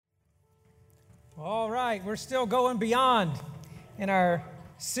All right, we're still going beyond in our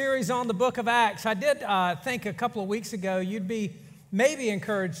series on the book of Acts. I did think a couple of weeks ago you'd be maybe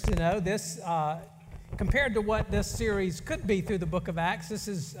encouraged to know this, compared to what this series could be through the book of Acts. This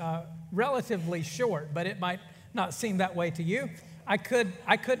is relatively short, but it might not seem that way to you. I could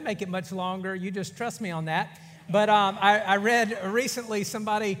make it much longer. You just trust me on that. But I read recently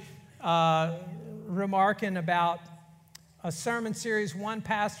somebody remarking about a sermon series one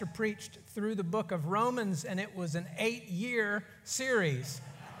pastor preached through the book of Romans, and it was an 8-year series.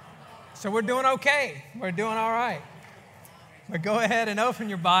 So we're doing okay. We're doing all right. But go ahead and open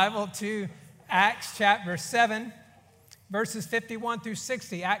your Bible to Acts chapter 7, verses 51 through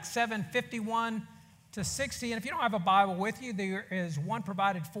 60. Acts 7, 51 to 60. And if you don't have a Bible with you, there is one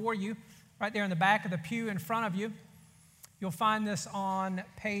provided for you right there in the back of the pew in front of you. You'll find this on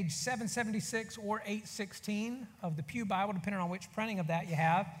page 776 or 816 of the Pew Bible, depending on which printing of that you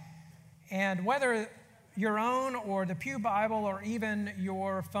have. And whether your own or the Pew Bible or even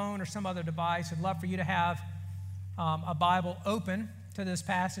your phone or some other device, I'd love for you to have a Bible open to this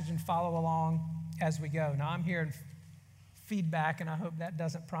passage and follow along as we go. Now, I'm hearing feedback, and I hope that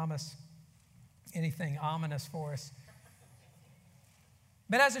doesn't promise anything ominous for us.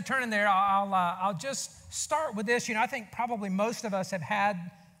 But as I turn in there, I'll just start with this. You know, I think probably most of us have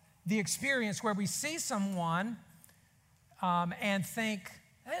had the experience where we see someone and think,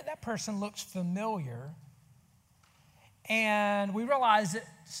 hey, that person looks familiar. And we realize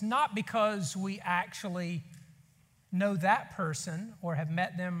it's not because we actually know that person or have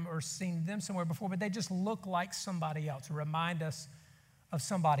met them or seen them somewhere before, but they just look like somebody else, or remind us of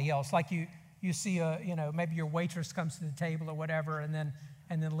somebody else. Like you see maybe your waitress comes to the table or whatever, and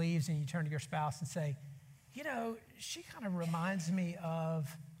then leaves, and you turn to your spouse and say, she kind of reminds me of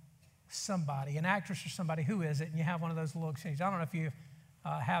somebody, an actress or somebody. Who is it? And you have one of those little exchanges. I don't know if you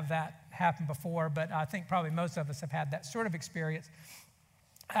have that happen before, but I think probably most of us have had that sort of experience.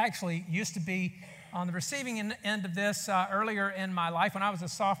 I actually used to be on the receiving end of this earlier in my life. When I was a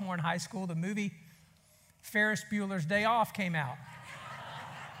sophomore in high school, the movie Ferris Bueller's Day Off came out.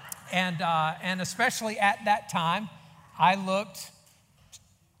 And especially at that time, I looked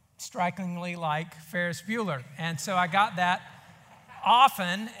strikingly like Ferris Bueller. And so I got that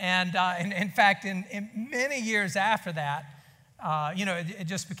often. And in fact, in many years after that, it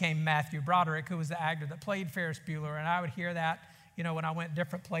just became Matthew Broderick, who was the actor that played Ferris Bueller. And I would hear that, when I went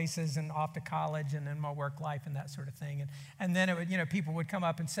different places and off to college and in my work life and that sort of thing. And then it would, people would come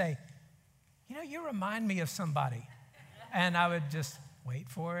up and say, you remind me of somebody. And I would just wait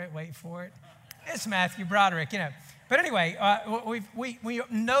for it. It's Matthew Broderick, But anyway, we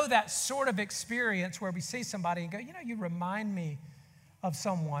know that sort of experience where we see somebody and go, you remind me of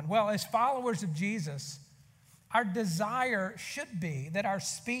someone. Well, as followers of Jesus, our desire should be that our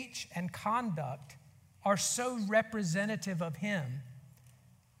speech and conduct are so representative of Him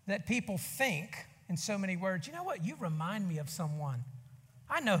that people think, in so many words, you know what, you remind me of someone.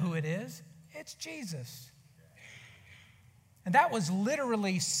 I know who it is. It's Jesus. And that was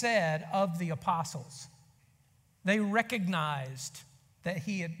literally said of the apostles. They recognized that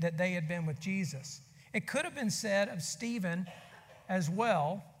they had been with Jesus. It could have been said of Stephen as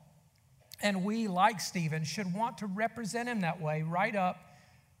well, and we, like Stephen, should want to represent him that way right up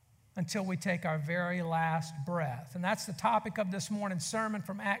until we take our very last breath. And that's the topic of this morning's sermon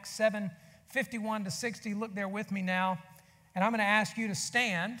from Acts 7, 51 to 60. Look there with me now, and I'm going to ask you to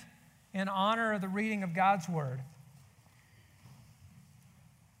stand in honor of the reading of God's Word.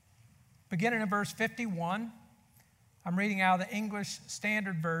 Beginning in verse 51, I'm reading out of the English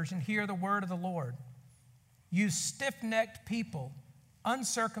Standard Version. Hear the word of the Lord. You stiff-necked people,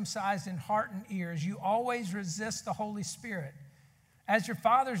 uncircumcised in heart and ears, you always resist the Holy Spirit. As your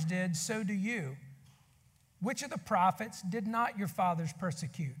fathers did, so do you. Which of the prophets did not your fathers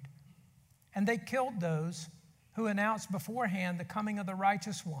persecute? And they killed those who announced beforehand the coming of the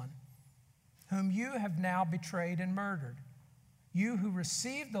righteous one, whom you have now betrayed and murdered. You who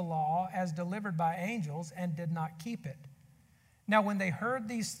received the law as delivered by angels and did not keep it. Now when they heard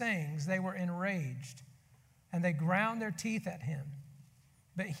these things, they were enraged, and they ground their teeth at him.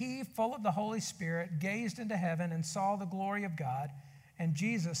 But he, full of the Holy Spirit, gazed into heaven and saw the glory of God and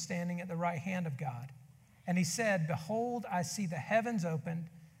Jesus standing at the right hand of God. And he said, Behold, I see the heavens opened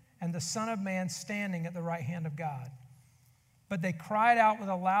and the Son of Man standing at the right hand of God. But they cried out with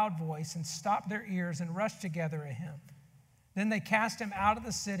a loud voice and stopped their ears and rushed together at him. Then they cast him out of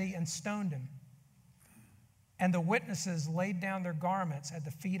the city and stoned him. And the witnesses laid down their garments at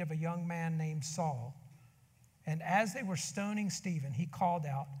the feet of a young man named Saul. And as they were stoning Stephen, he called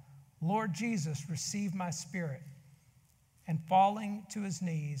out, Lord Jesus, receive my spirit. And falling to his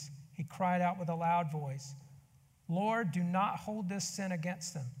knees, he he cried out with a loud voice, "Lord, do not hold this sin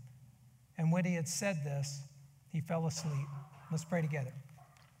against them." And when he had said this, he fell asleep. Let's pray together.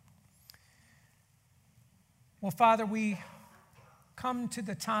 Well, Father, we come to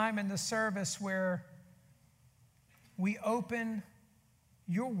the time in the service where we open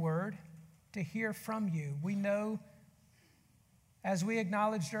your word to hear from you. We know, as we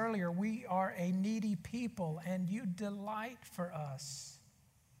acknowledged earlier, we are a needy people, and you delight for us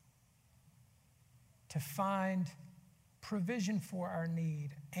to find provision for our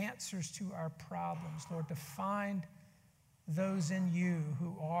need, answers to our problems, Lord, to find those in you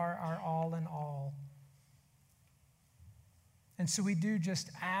who are our all in all. And so we do just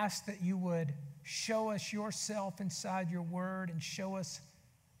ask that you would show us yourself inside your word and show us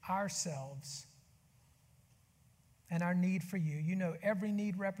ourselves and our need for you. You know every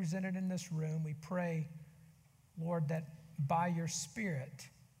need represented in this room. We pray, Lord, that by your Spirit,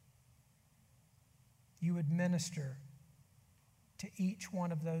 you would minister to each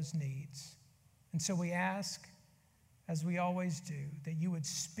one of those needs. And so we ask, as we always do, that you would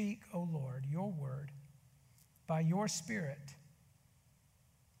speak, O Lord, your word by your Spirit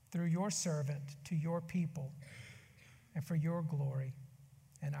through your servant to your people and for your glory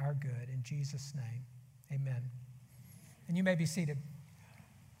and our good. In Jesus' name, amen. And you may be seated.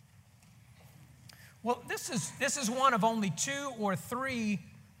 Well, this is one of only 2 or 3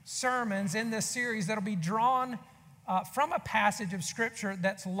 sermons in this series that'll be drawn from a passage of Scripture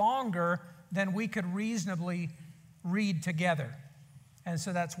that's longer than we could reasonably read together. And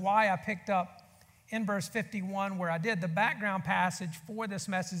so that's why I picked up in verse 51 where I did. The background passage for this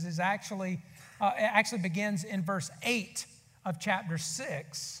message is actually begins in verse 8 of chapter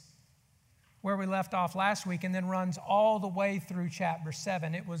 6, where we left off last week, and then runs all the way through chapter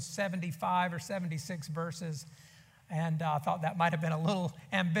 7. It was 75 or 76 verses, and I thought that might have been a little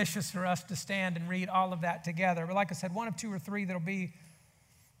ambitious for us to stand and read all of that together. But like I said, one of 2 or 3 that'll be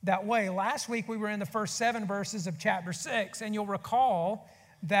that way. Last week we were in the first 7 verses of chapter 6, and you'll recall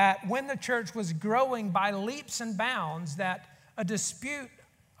that when the church was growing by leaps and bounds, that a dispute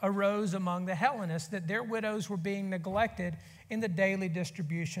arose among the Hellenists, that their widows were being neglected in the daily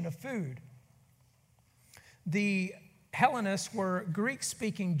distribution of food. The Hellenists were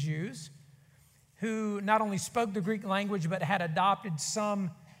Greek-speaking Jews who not only spoke the Greek language but had adopted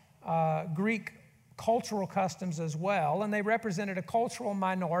some Greek cultural customs as well, and they represented a cultural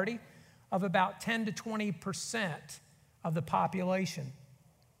minority of about 10 to 20% of the population.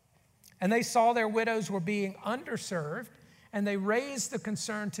 And they saw their widows were being underserved, and they raised the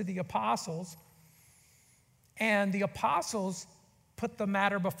concern to the apostles, and the apostles put the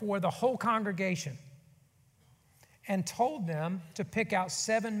matter before the whole congregation and told them to pick out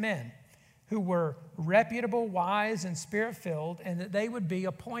 7 men who were reputable, wise, and spirit-filled, and that they would be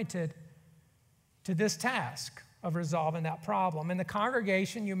appointed to this task of resolving that problem. And the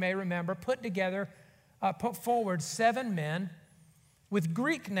congregation, you may remember, put forward 7 men with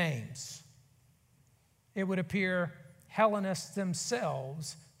Greek names. It would appear Hellenists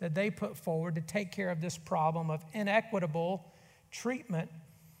themselves that they put forward to take care of this problem of inequitable treatment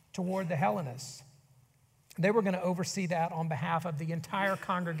toward the Hellenists. They were going to oversee that on behalf of the entire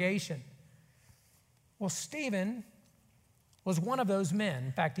congregation. Well, Stephen was one of those men.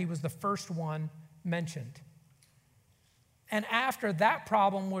 In fact, he was the first one mentioned. And after that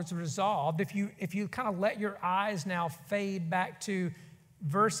problem was resolved, if you kind of let your eyes now fade back to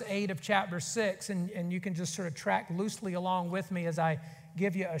verse 8 of chapter 6, and you can just sort of track loosely along with me as I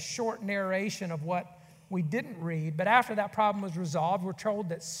give you a short narration of what we didn't read. But after that problem was resolved, we're told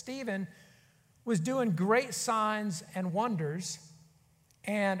that Stephen was doing great signs and wonders,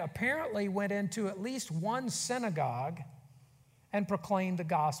 and apparently went into at least one synagogue and proclaimed the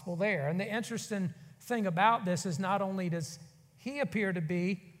gospel there. And the interesting thing about this is not only does he appear to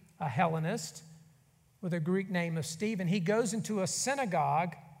be a Hellenist with a Greek name of Stephen, he goes into a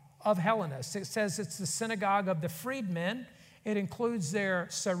synagogue of Hellenists. It says it's the synagogue of the freedmen. It includes their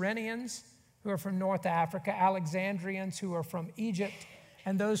Cyrenians, who are from North Africa, Alexandrians, who are from Egypt,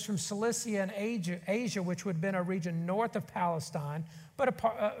 and those from Cilicia and Asia, which would have been a region north of Palestine, but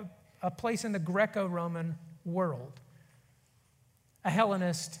a place in the Greco-Roman world. A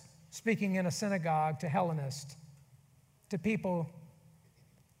Hellenist speaking in a synagogue to Hellenists, to people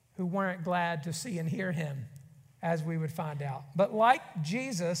who weren't glad to see and hear him, as we would find out. But like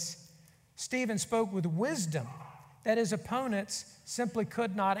Jesus, Stephen spoke with wisdom that his opponents simply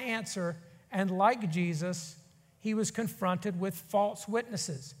could not answer, and like Jesus, he was confronted with false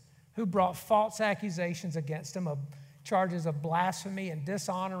witnesses who brought false accusations against him of charges of blasphemy and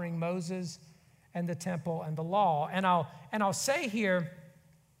dishonoring Moses and the temple and the law. And I'll say here,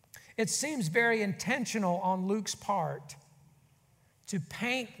 it seems very intentional on Luke's part to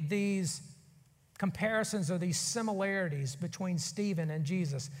paint these comparisons or these similarities between Stephen and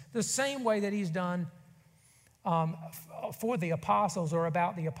Jesus, the same way that he's done for the apostles or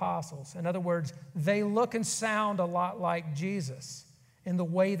about the apostles. In other words, they look and sound a lot like Jesus in the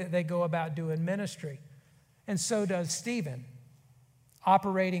way that they go about doing ministry. And so does Stephen,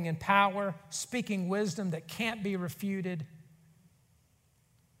 operating in power, speaking wisdom that can't be refuted,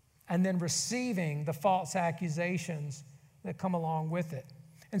 and then receiving the false accusations that come along with it.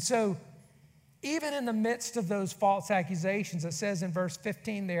 And so, even in the midst of those false accusations, it says in verse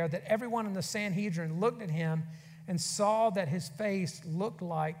 15 there that everyone in the Sanhedrin looked at him and saw that his face looked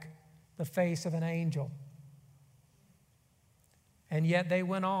like the face of an angel. And yet they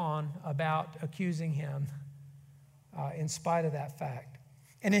went on about accusing him in spite of that fact.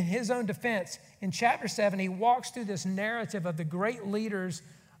 And in his own defense, in chapter 7, he walks through this narrative of the great leaders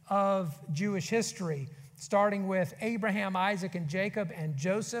of Jewish history, starting with Abraham, Isaac, and Jacob, and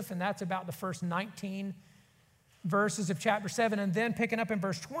Joseph, and that's about the first 19 verses of chapter 7. And then picking up in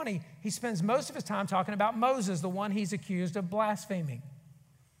verse 20, he spends most of his time talking about Moses, the one he's accused of blaspheming.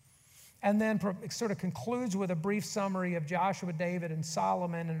 And then sort of concludes with a brief summary of Joshua, David, and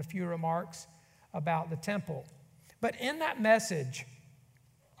Solomon, and a few remarks about the temple. But in that message,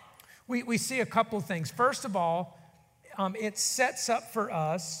 we see a couple of things. First of all, it sets up for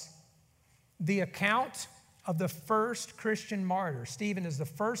us the account of the first Christian martyr. Stephen is the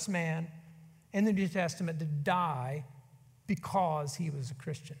first man in the New Testament to die because he was a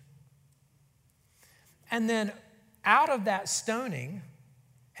Christian. And then out of that stoning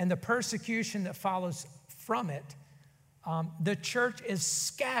and the persecution that follows from it, the church is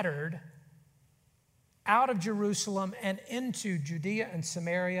scattered out of Jerusalem and into Judea and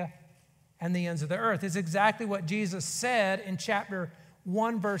Samaria and the ends of the earth. It's exactly what Jesus said in chapter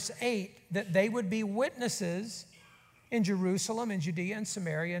 1 verse 8, that they would be witnesses in Jerusalem and Judea and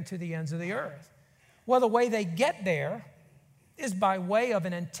Samaria and to the ends of the earth. Well, the way they get there is by way of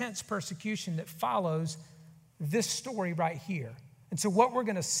an intense persecution that follows this story right here. And so what we're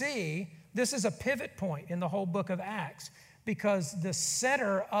going to see, this is a pivot point in the whole book of Acts, because the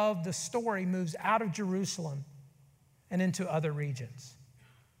center of the story moves out of Jerusalem and into other regions.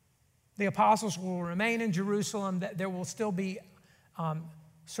 The apostles will remain in Jerusalem, that there will still be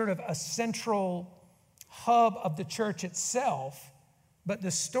sort of a central hub of the church itself, but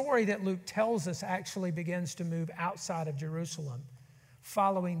the story that Luke tells us actually begins to move outside of Jerusalem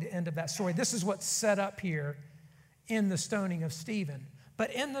following the end of that story. This is what's set up here in the stoning of Stephen.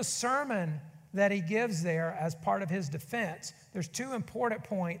 But in the sermon that he gives there as part of his defense, there's two important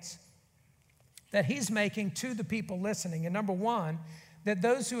points that he's making to the people listening. And number one, that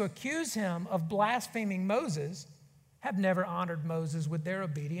those who accuse him of blaspheming Moses have never honored Moses with their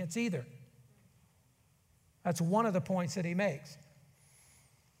obedience either. That's one of the points that he makes.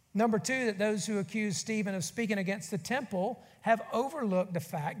 Number two, that those who accuse Stephen of speaking against the temple have overlooked the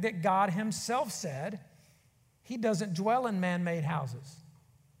fact that God himself said he doesn't dwell in man-made houses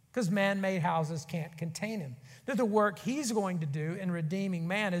because man-made houses can't contain him. That the work he's going to do in redeeming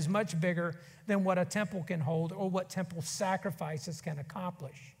man is much bigger than what a temple can hold or what temple sacrifices can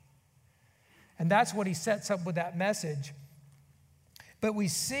accomplish. And that's what he sets up with that message. But we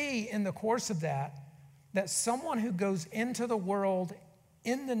see in the course of that someone who goes into the world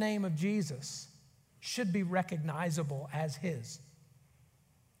in the name of Jesus should be recognizable as his.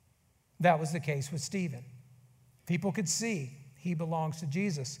 That was the case with Stephen. People could see he belongs to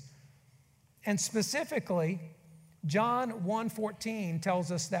Jesus. And specifically, John 1:14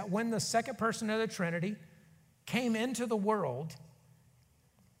 tells us that when the second person of the Trinity came into the world,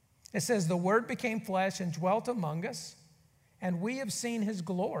 it says, the Word became flesh and dwelt among us, and we have seen his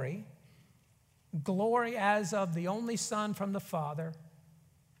glory, glory as of the only Son from the Father,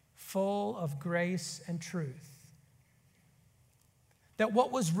 full of grace and truth. That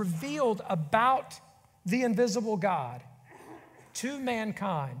what was revealed about the invisible God to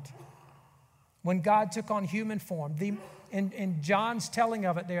mankind when God took on human form, in John's telling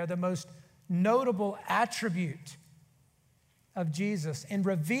of it there, the most notable attribute of Jesus in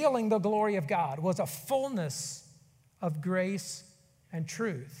revealing the glory of God was a fullness of grace and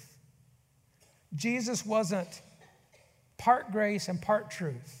truth. Jesus wasn't part grace and part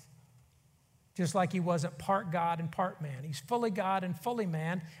truth, just like he wasn't part God and part man. He's fully God and fully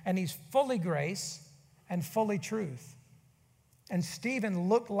man, and he's fully grace and fully truth. And Stephen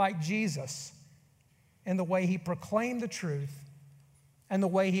looked like Jesus in the way he proclaimed the truth and the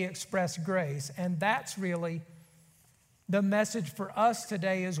way he expressed grace. And that's really the message for us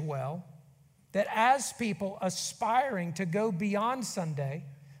today as well, that as people aspiring to go beyond Sunday,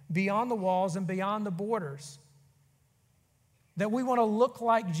 beyond the walls and beyond the borders. That we want to look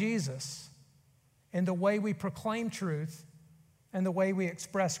like Jesus in the way we proclaim truth and the way we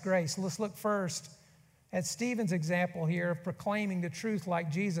express grace. Let's look first at Stephen's example here of proclaiming the truth like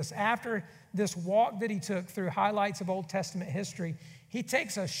Jesus. After this walk that he took through highlights of Old Testament history, he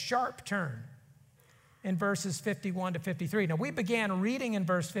takes a sharp turn in verses 51 to 53. Now, we began reading in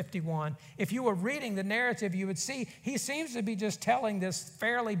verse 51. If you were reading the narrative, you would see he seems to be just telling this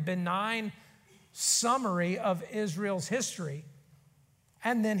fairly benign summary of Israel's history.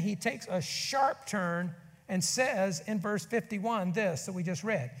 And then he takes a sharp turn and says in verse 51 this that we just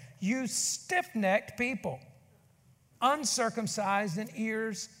read, "You stiff-necked people, uncircumcised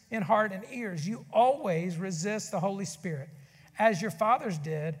in heart and ears, you always resist the Holy Spirit. As your fathers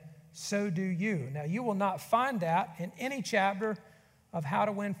did, so do you." Now, you will not find that in any chapter of How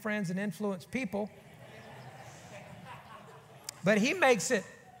to Win Friends and Influence People. But he makes it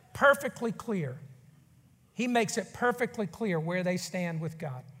perfectly clear. He makes it perfectly clear where they stand with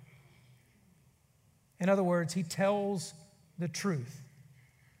God. In other words, he tells the truth.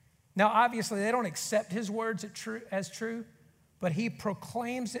 Now, obviously, they don't accept his words as true, but he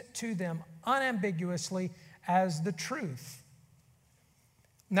proclaims it to them unambiguously as the truth.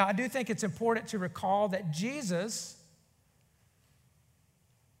 Now, I do think it's important to recall that Jesus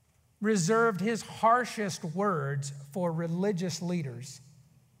reserved his harshest words for religious leaders,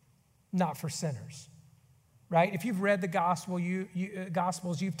 not for sinners, right? If you've read the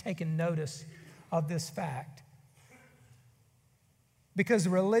Gospels, you've taken notice of this fact. Because the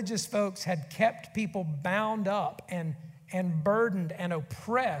religious folks had kept people bound up and burdened and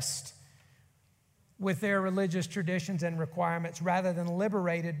oppressed with their religious traditions and requirements rather than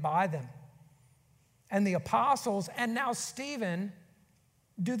liberated by them. And the apostles, and now Stephen,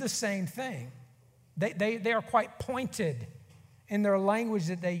 do the same thing. They are quite pointed in their language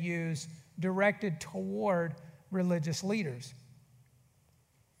that they use, directed toward religious leaders.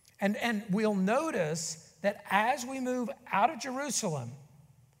 And we'll notice that as we move out of Jerusalem,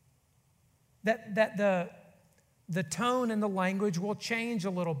 that the tone and the language will change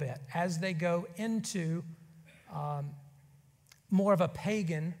a little bit as they go into more of a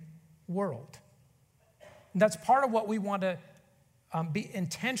pagan world. And that's part of what we want to be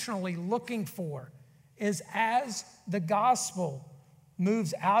intentionally looking for, is as the gospel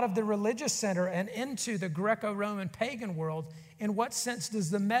moves out of the religious center and into the Greco-Roman pagan world, in what sense does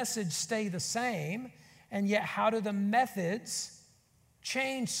the message stay the same, and yet how do the methods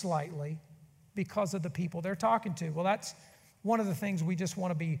change slightly because of the people they're talking to? Well, that's one of the things we just want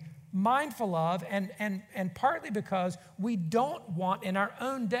to be mindful of, and partly because we don't want in our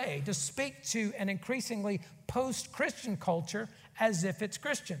own day to speak to an increasingly post-Christian culture as if it's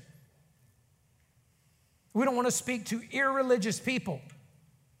Christian. We don't want to speak to irreligious people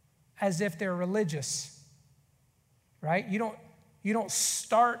as if they're religious, right? You don't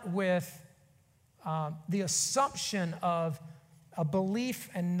start with the assumption of a belief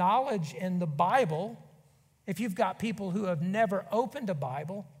and knowledge in the Bible if you've got people who have never opened a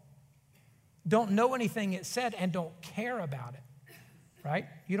Bible, don't know anything it said, and don't care about it, right?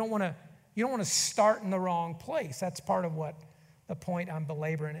 You don't want to start in the wrong place. That's part of what the point I'm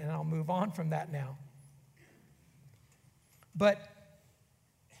belaboring, and I'll move on from that now. But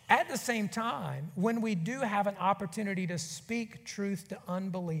at the same time, when we do have an opportunity to speak truth to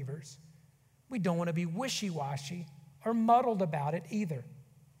unbelievers, we don't want to be wishy-washy or muddled about it either.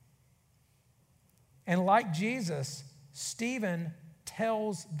 And like Jesus, Stephen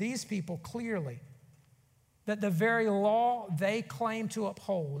tells these people clearly that the very law they claim to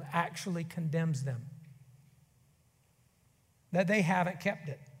uphold actually condemns them, that they haven't kept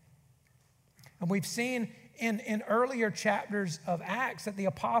it. And we've seen in earlier chapters of Acts that the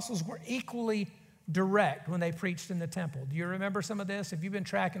apostles were equally direct when they preached in the temple. Do you remember some of this? If you've been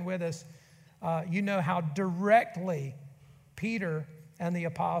tracking with us, you know how directly Peter and the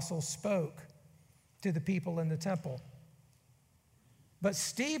apostles spoke to the people in the temple. But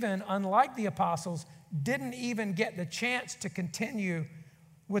Stephen, unlike the apostles, didn't even get the chance to continue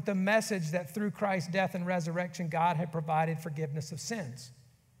with the message that through Christ's death and resurrection, God had provided forgiveness of sins.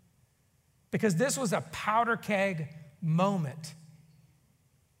 Because this was a powder keg moment.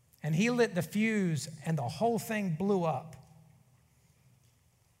 And he lit the fuse and the whole thing blew up.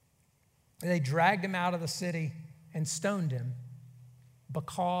 They dragged him out of the city and stoned him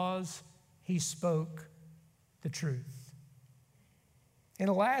because he spoke the truth. In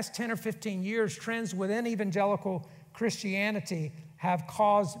the last 10 or 15 years, trends within evangelical Christianity have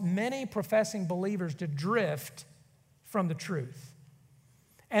caused many professing believers to drift from the truth.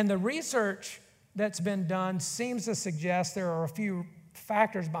 And the research that's been done seems to suggest there are a few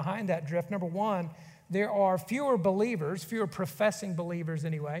factors behind that drift. Number one, there are fewer believers, fewer professing believers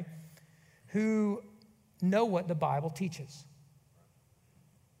anyway, who know what the Bible teaches.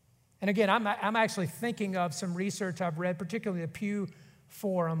 And again, I'm actually thinking of some research I've read, particularly the Pew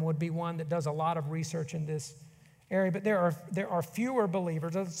Forum would be one that does a lot of research in this area. But there are fewer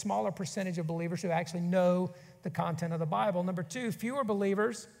believers, a smaller percentage of believers who actually know the content of the Bible. Number two, fewer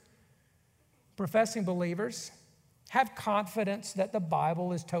believers, professing believers, have confidence that the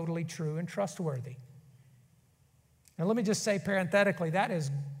Bible is totally true and trustworthy. Now, let me just say parenthetically,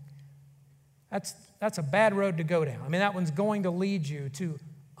 that's a bad road to go down. I mean, that one's going to lead you to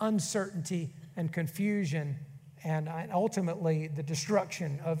uncertainty and confusion and ultimately the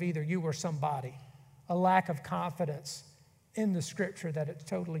destruction of either you or somebody, a lack of confidence in the Scripture that it's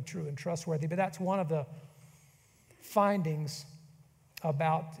totally true and trustworthy. But that's one of the findings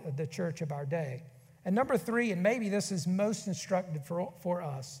about the church of our day. And number three, and maybe this is most instructive for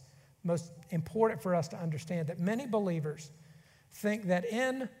us, most important for us to understand, that many believers think that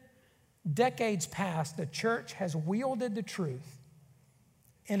in decades past, the church has wielded the truth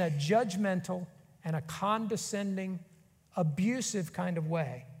in a judgmental and a condescending, abusive kind of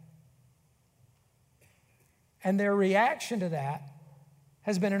way. And their reaction to that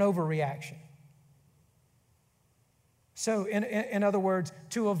has been an overreaction. So in other words,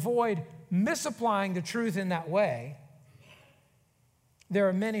 to avoid misapplying the truth in that way, there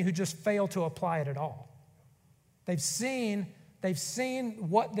are many who just fail to apply it at all. They've seen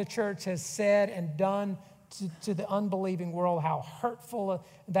what the church has said and done to the unbelieving world, how hurtful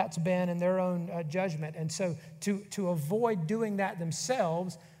that's been in their own judgment. And so to avoid doing that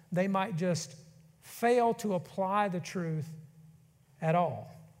themselves, they might just fail to apply the truth at all.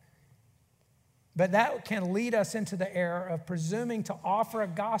 But that can lead us into the error of presuming to offer a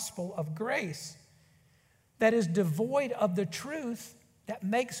gospel of grace that is devoid of the truth that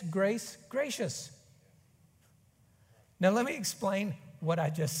makes grace gracious. Now, let me explain what I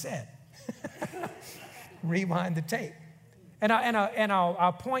just said. Rewind the tape. And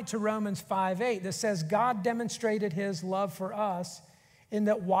I'll point to Romans 5:8 that says, God demonstrated his love for us in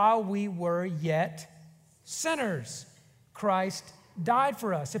that while we were yet sinners, Christ died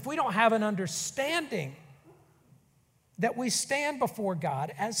for us. If we don't have an understanding that we stand before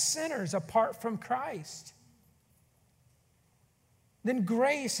God as sinners apart from Christ, then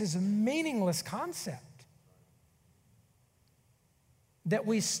grace is a meaningless concept. That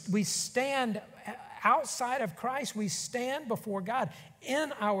we stand outside of Christ, we stand before God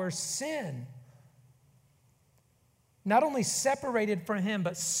in our sin, not only separated from him,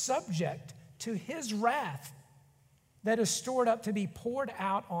 but subject to his wrath that is stored up to be poured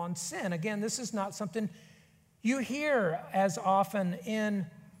out on sin. Again, this is not something you hear as often in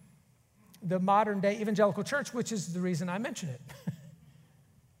the modern day evangelical church, which is the reason I mention it,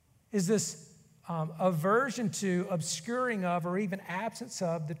 is this aversion to, obscuring of, or even absence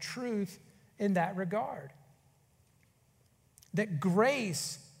of the truth in that regard. That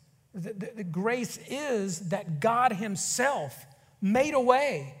grace, the grace is that God himself made a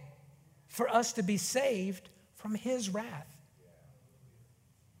way for us to be saved from his wrath.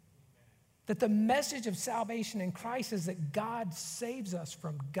 That the message of salvation in Christ is that God saves us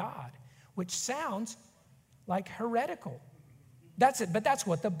from God, which sounds like heretical. That's it, but that's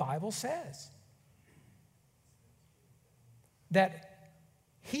what the Bible says. That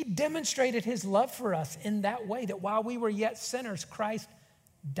he demonstrated his love for us in that way, that while we were yet sinners, Christ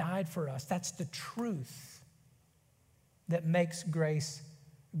died for us. That's the truth that makes grace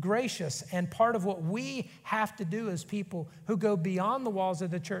gracious. And part of what we have to do as people who go beyond the walls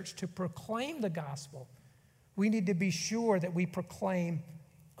of the church to proclaim the gospel, we need to be sure that we proclaim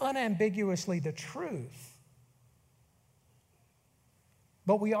unambiguously the truth.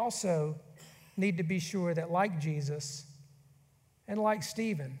 But we also need to be sure that, like Jesus and like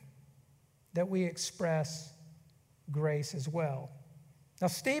Stephen, that we express grace as well. Now,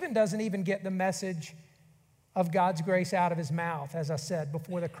 Stephen doesn't even get the message of God's grace out of his mouth, as I said,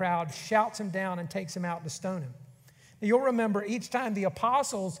 before the crowd shouts him down and takes him out to stone him. Now, you'll remember each time the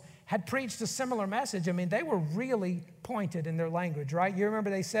apostles had preached a similar message, I mean, they were really pointed in their language, right? You remember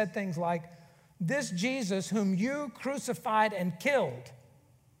they said things like, this Jesus whom you crucified and killed,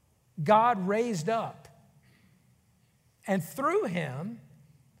 God raised up. And through him,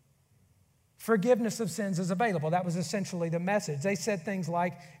 forgiveness of sins is available. That was essentially the message. They said things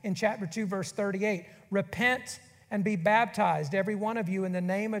like in chapter 2, verse 38, repent and be baptized, every one of you, in the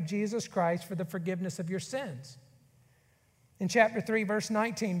name of Jesus Christ for the forgiveness of your sins. In chapter 3, verse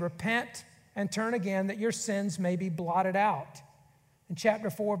 19, repent and turn again that your sins may be blotted out. In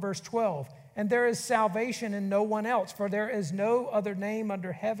chapter 4, verse 12, and there is salvation in no one else, for there is no other name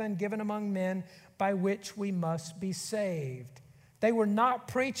under heaven given among men by which we must be saved. They were not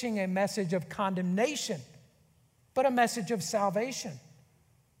preaching a message of condemnation, but a message of salvation.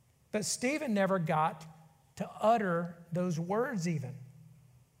 But Stephen never got to utter those words even.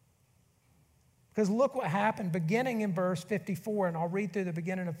 Because look what happened beginning in verse 54, and I'll read through the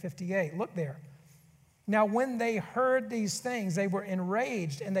beginning of 58. Look there. Now, when they heard these things, they were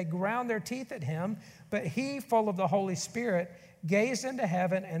enraged, and they ground their teeth at him. But he, full of the Holy Spirit, gazed into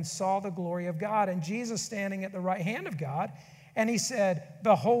heaven and saw the glory of God, and Jesus standing at the right hand of God. And he said,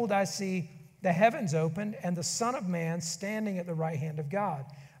 Behold, I see the heavens opened, and the Son of Man standing at the right hand of God.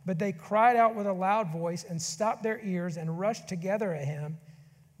 But they cried out with a loud voice and stopped their ears and rushed together at him.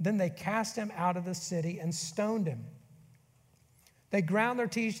 Then they cast him out of the city and stoned him. They ground their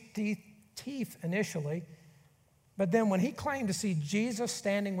teeth initially, but then when he claimed to see Jesus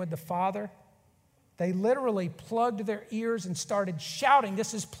standing with the Father, they literally plugged their ears and started shouting.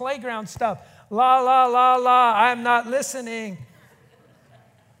 This is playground stuff. La, la, la, la, I'm not listening.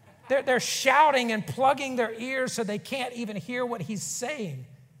 They're shouting and plugging their ears so they can't even hear what he's saying.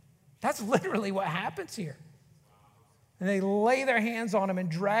 That's literally what happens here. And they lay their hands on him and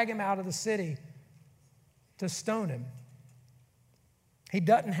drag him out of the city to stone him. He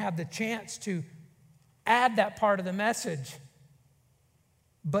doesn't have the chance to add that part of the message.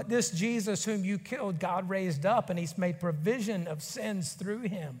 But this Jesus whom you killed, God raised up, and he's made provision of sins through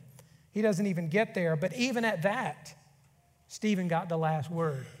him. He doesn't even get there. But even at that, Stephen got the last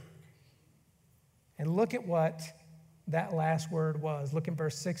word. And look at what that last word was. Look in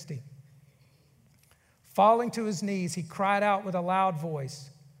verse 60. Falling to his knees, he cried out with a loud voice,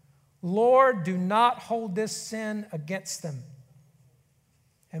 Lord, do not hold this sin against them.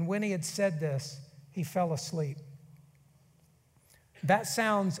 And when he had said this, he fell asleep. That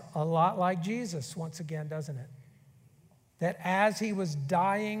sounds a lot like Jesus once again, doesn't it? That as he was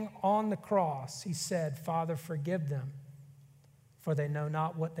dying on the cross, he said, Father, forgive them, for they know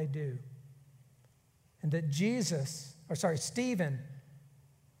not what they do. And that Stephen,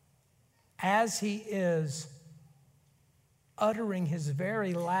 as he is uttering his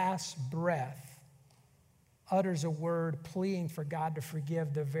very last breath, utters a word pleading for God to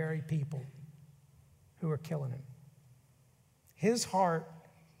forgive the very people who are killing him. His heart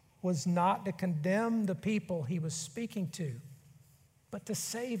was not to condemn the people he was speaking to, but to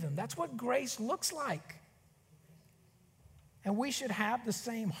save them. That's what grace looks like. And we should have the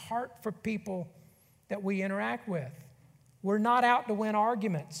same heart for people that we interact with. We're not out to win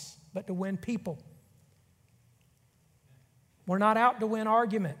arguments, but to win people. We're not out to win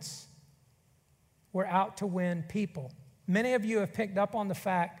arguments. We're out to win people. Many of you have picked up on the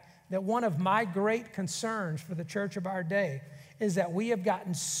fact that one of my great concerns for the church of our day is that we have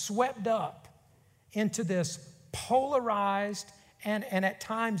gotten swept up into this polarized and at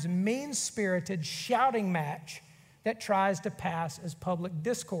times mean-spirited shouting match that tries to pass as public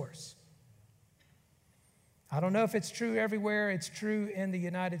discourse. I don't know if it's true everywhere. It's true in the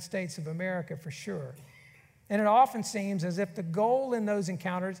United States of America for sure. And it often seems as if the goal in those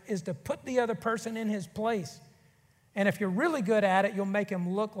encounters is to put the other person in his place. And if you're really good at it, you'll make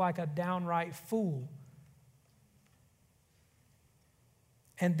him look like a downright fool.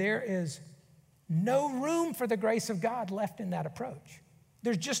 And there is no room for the grace of God left in that approach.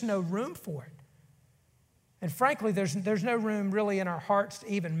 There's just no room for it. And frankly, there's no room really in our hearts to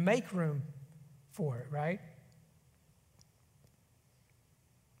even make room for it, right?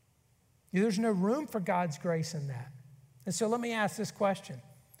 There's no room for God's grace in that. And so let me ask this question.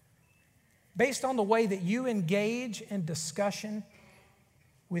 Based on the way that you engage in discussion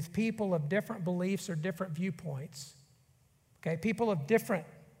with people of different beliefs or different viewpoints, okay, people of different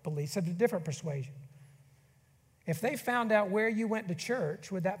beliefs, of different persuasion, if they found out where you went to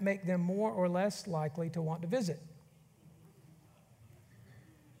church, would that make them more or less likely to want to visit?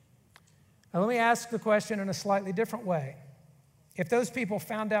 Now, let me ask the question in a slightly different way. If those people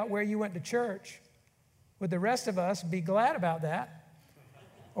found out where you went to church, would the rest of us be glad about that?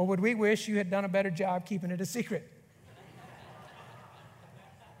 Or would we wish you had done a better job keeping it a secret?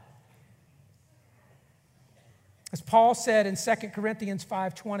 As Paul said in 2 Corinthians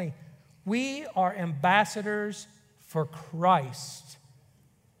 5:20, we are ambassadors for Christ.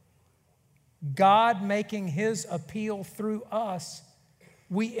 God making his appeal through us.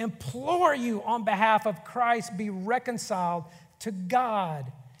 We implore you on behalf of Christ, be reconciled to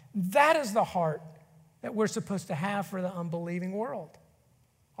God. That is the heart that we're supposed to have for the unbelieving world.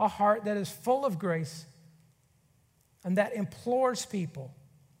 A heart that is full of grace and that implores people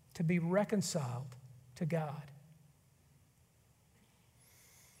to be reconciled to God.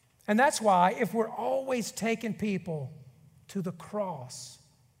 And that's why if we're always taking people to the cross,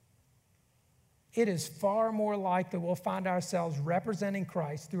 it is far more likely we'll find ourselves representing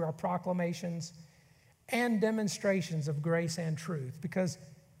Christ through our proclamations and demonstrations of grace and truth. Because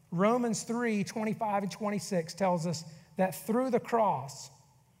Romans 3:25 and 26 tells us that through the cross,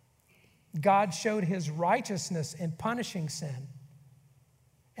 God showed his righteousness in punishing sin,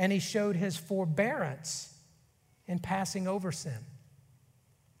 and he showed his forbearance in passing over sin.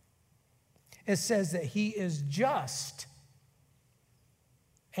 It says that he is just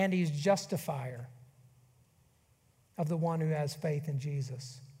and he's justifier of the one who has faith in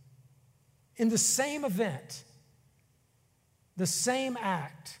Jesus. In the same event, the same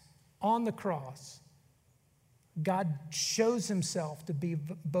act on the cross, God shows himself to be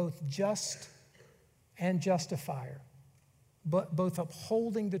both just and justifier, but both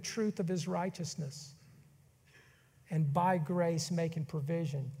upholding the truth of his righteousness and by grace making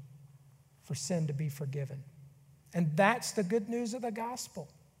provision for sin to be forgiven. And that's the good news of the gospel.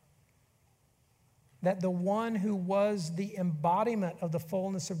 That the one who was the embodiment of the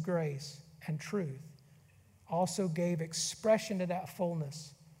fullness of grace and truth also gave expression to that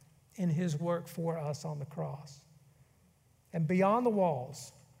fullness in his work for us on the cross. And beyond the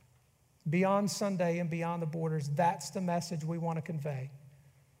walls, beyond Sunday and beyond the borders, that's the message we want to convey.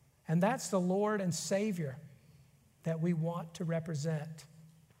 And that's the Lord and Savior that we want to represent,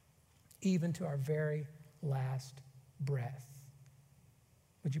 even to our very last breath.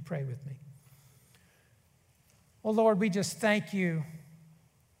 Would you pray with me? Well, Lord, we just thank you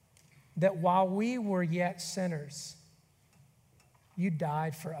that while we were yet sinners, you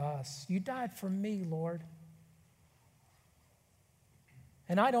died for us. You died for me, Lord.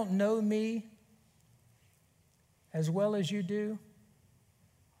 And I don't know me as well as you do,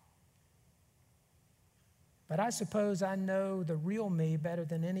 but I suppose I know the real me better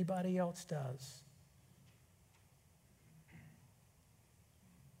than anybody else does.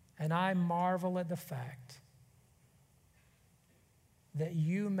 And I marvel at the fact that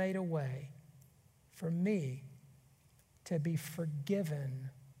you made a way for me to be forgiven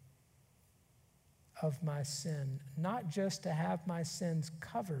of my sin, not just to have my sins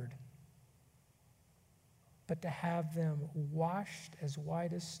covered, but to have them washed as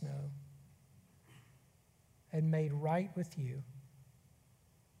white as snow and made right with you.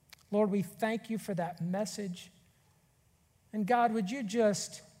 Lord, we thank you for that message. And God, would you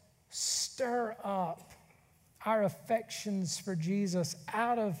just stir up our affections for Jesus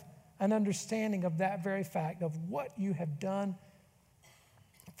out of an understanding of that very fact of what you have done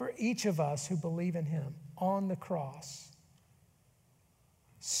for each of us who believe in him on the cross.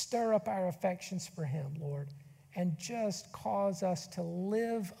 Stir up our affections for him, Lord, and just cause us to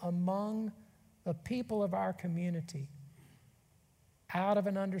live among the people of our community out of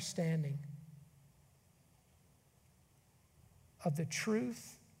an understanding of the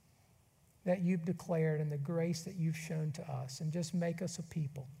truth that you've declared and the grace that you've shown to us, and just make us a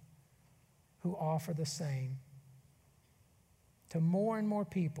people who offer the same to more and more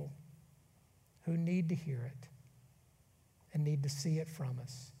people who need to hear it and need to see it from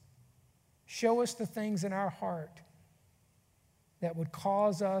us. Show us the things in our heart that would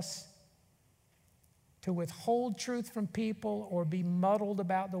cause us to withhold truth from people or be muddled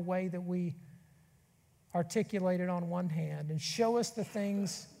about the way that we articulate it on one hand, and show us the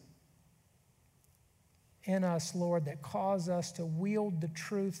things in us, Lord, that cause us to wield the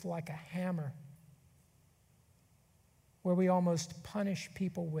truth like a hammer, where we almost punish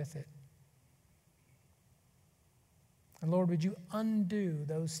people with it. And Lord, would you undo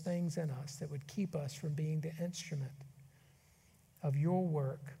those things in us that would keep us from being the instrument of your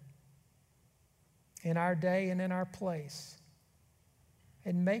work in our day and in our place,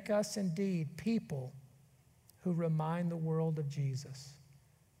 and make us indeed people who remind the world of Jesus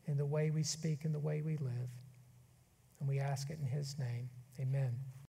in the way we speak and the way we live. And we ask it in his name. Amen.